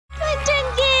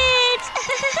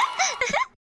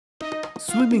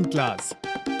swimming class.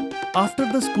 After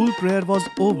the school prayer was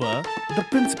over, the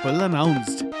principal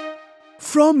announced,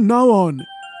 "From now on,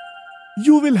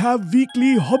 you will have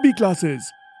weekly hobby classes.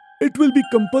 It will be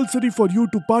compulsory for you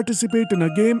to participate in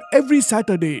a game every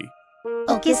Saturday.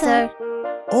 Okay, sir.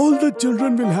 All the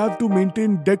children will have to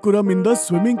maintain decorum in the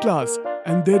swimming class,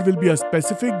 and there will be a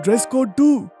specific dress code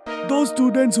too. Those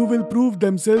students who will prove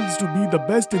themselves to be the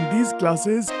best in these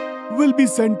classes will be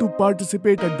sent to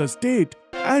participate at the state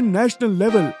and national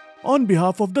level on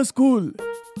behalf of the school."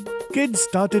 Kids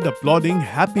started applauding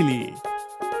happily.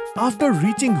 After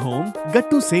reaching home,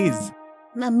 Gattu says,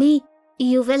 Mummy,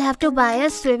 you will have to buy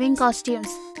us swimming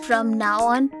costumes. From now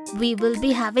on, we will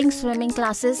be having swimming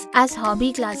classes as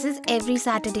hobby classes every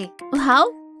Saturday. Wow,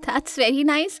 that's very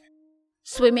nice.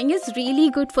 Swimming is really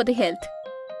good for the health.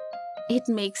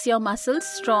 It makes your muscles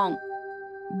strong.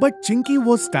 But Chinky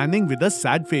was standing with a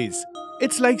sad face.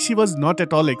 It's like she was not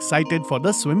at all excited for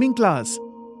the swimming class.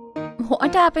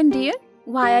 What happened, dear?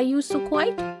 Why are you so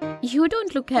quiet? You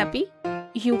don't look happy.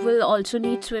 You will also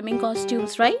need swimming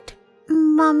costumes, right?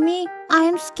 Mummy, I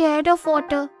am scared of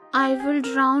water. I will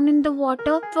drown in the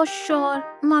water for sure.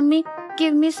 Mummy,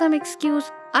 give me some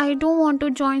excuse. I don't want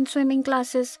to join swimming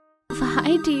classes.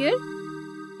 Why, dear?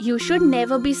 You should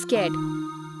never be scared.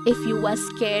 If you are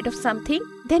scared of something,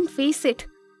 then face it.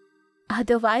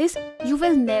 Otherwise, you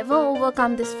will never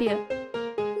overcome this fear.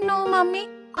 No, Mummy,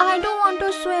 I don't want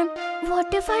to swim.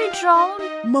 What if I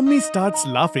drown? Mummy starts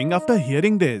laughing after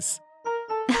hearing this.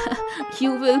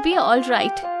 You will be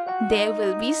alright. There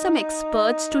will be some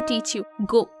experts to teach you.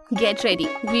 Go, get ready.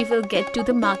 We will get to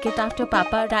the market after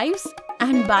Papa arrives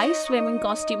and buy swimming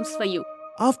costumes for you.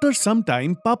 After some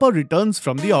time, Papa returns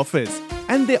from the office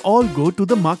and they all go to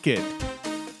the market.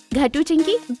 Gattu,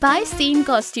 Chinky, buy same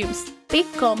costumes.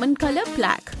 Pick common color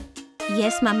black.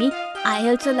 Yes, Mummy. I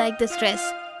also like this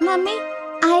dress. Mummy,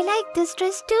 I like this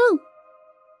dress too.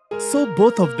 So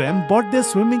both of them bought their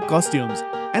swimming costumes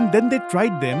and then they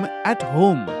tried them at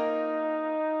home.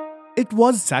 It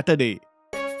was Saturday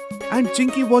and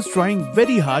Chinky was trying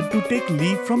very hard to take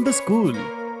leave from the school.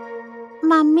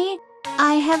 Mummy,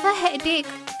 I have a headache.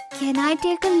 Can I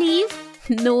take a leave?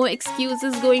 No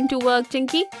excuses going to work,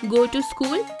 Chinky. Go to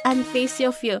school and face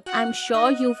your fear. I'm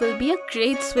sure you will be a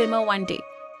great swimmer one day.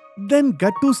 Then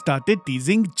Gattu started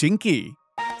teasing Chinky.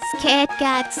 Scared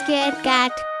cat, scared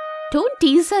cat. Don't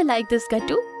tease her like this,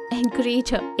 Gattu. Encourage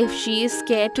her. If she is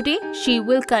scared today, she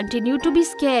will continue to be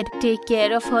scared. Take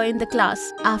care of her in the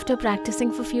class. After practicing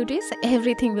for few days,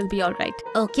 everything will be alright.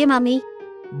 Okay, Mummy.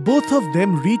 Both of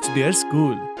them reached their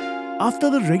school. After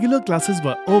the regular classes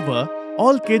were over,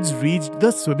 all kids reached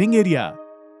the swimming area.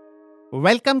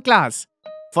 Welcome, class.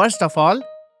 First of all,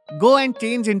 go and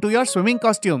change into your swimming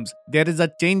costumes. There is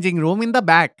a changing room in the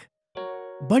back.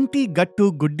 Bunty,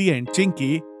 Gattu, Goody and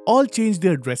Chinky all changed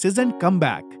their dresses and come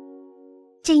back.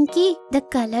 Chinky, the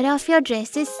color of your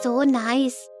dress is so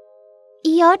nice.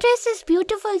 Your dress is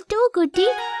beautiful too, Goody.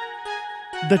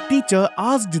 The teacher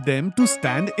asked them to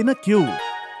stand in a queue.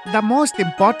 The most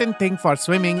important thing for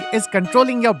swimming is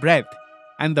controlling your breath.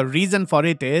 And the reason for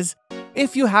it is,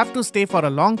 if you have to stay for a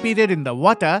long period in the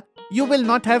water, you will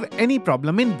not have any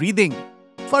problem in breathing.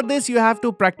 For this, you have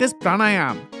to practice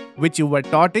pranayam, which you were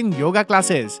taught in yoga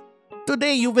classes.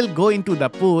 Today, you will go into the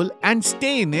pool and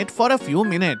stay in it for a few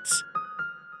minutes.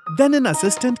 Then an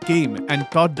assistant came and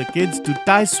taught the kids to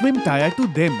tie swim tire to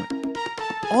them.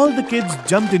 All the kids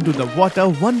jumped into the water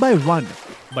one by one,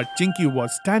 but Chinky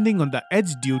was standing on the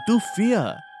edge due to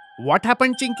fear. What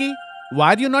happened, Chinky?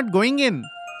 Why are you not going in?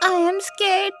 I am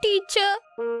scared, teacher.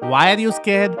 Why are you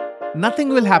scared? Nothing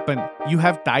will happen. You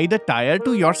have tied a tire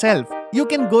to yourself. You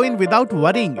can go in without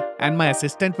worrying, and my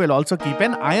assistant will also keep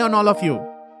an eye on all of you.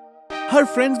 Her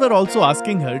friends were also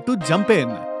asking her to jump in.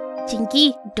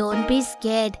 Chinky, don't be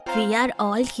scared. We are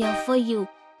all here for you.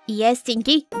 Yes,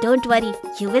 Chinky, don't worry.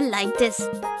 You will like this.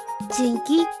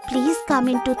 Chinky, please come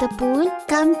into the pool.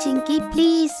 Come, Chinky,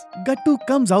 please. Gattu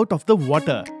comes out of the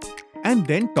water and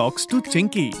then talks to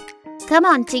Chinky. Come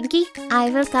on, Chinky. I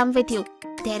will come with you.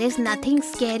 There is nothing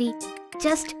scary.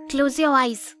 Just close your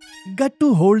eyes.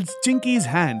 Gattu holds Chinky's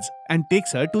hands and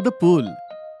takes her to the pool.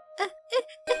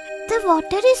 The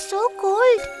water is so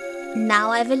cold.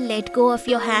 Now I will let go of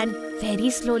your hand very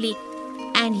slowly.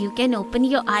 And you can open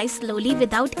your eyes slowly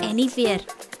without any fear.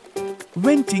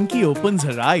 When Chinky opens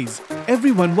her eyes,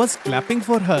 everyone was clapping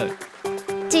for her.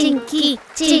 Chinky,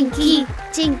 Chinky,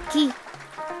 Chinky.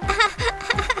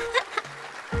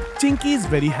 Chinky is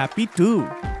very happy too.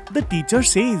 The teacher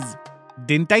says,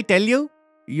 "Didn't I tell you?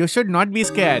 You should not be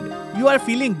scared. You are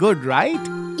feeling good, right?"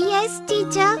 Yes,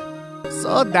 teacher.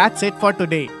 So that's it for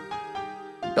today.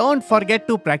 Don't forget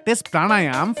to practice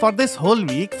pranayam for this whole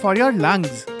week for your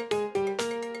lungs.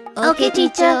 Okay,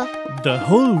 teacher. The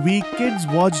whole week kids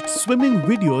watched swimming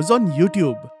videos on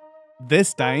YouTube.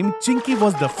 This time Chinky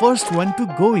was the first one to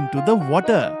go into the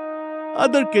water.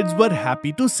 Other kids were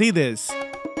happy to see this.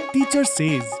 Teacher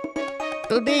says,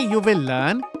 "Today you will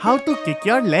learn how to kick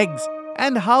your legs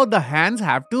and how the hands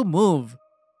have to move."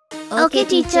 Okay,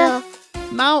 teacher.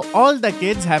 Now all the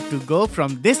kids have to go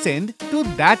from this end to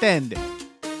that end.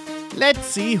 Let's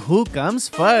see who comes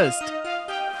first.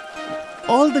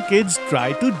 All the kids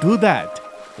try to do that.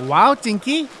 Wow,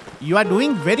 Chinky, you are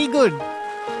doing very good.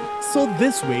 So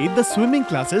this way the swimming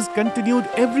classes continued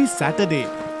every Saturday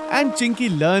and Chinky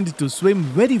learned to swim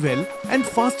very well and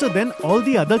faster than all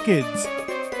the other kids.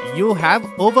 You have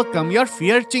overcome your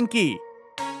fear, Chinky.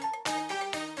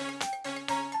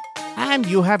 And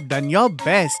you have done your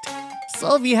best.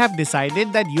 So we have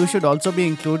decided that you should also be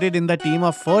included in the team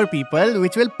of 4 people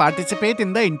which will participate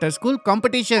in the inter-school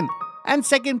competition. And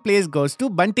second place goes to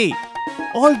Bunty.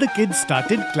 All the kids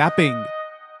started clapping.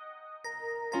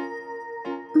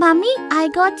 Mummy, I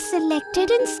got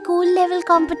selected in school level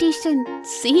competition.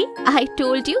 See, I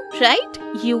told you, right?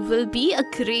 You will be a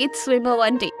great swimmer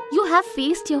one day. You have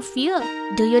faced your fear.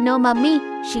 Do you know, Mummy,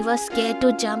 she was scared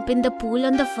to jump in the pool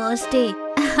on the first day.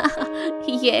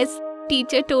 Yes,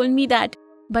 teacher told me that.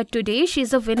 But today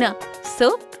she's a winner.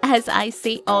 So, as I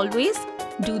say always,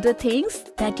 do the things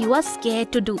that you are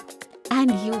scared to do.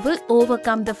 And you will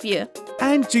overcome the fear.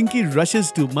 And Chinky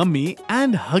rushes to Mummy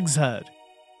and hugs her.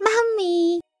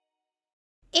 Mummy,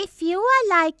 if you are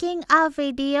liking our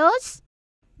videos,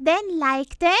 then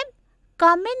like them,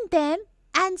 comment them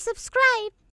and subscribe.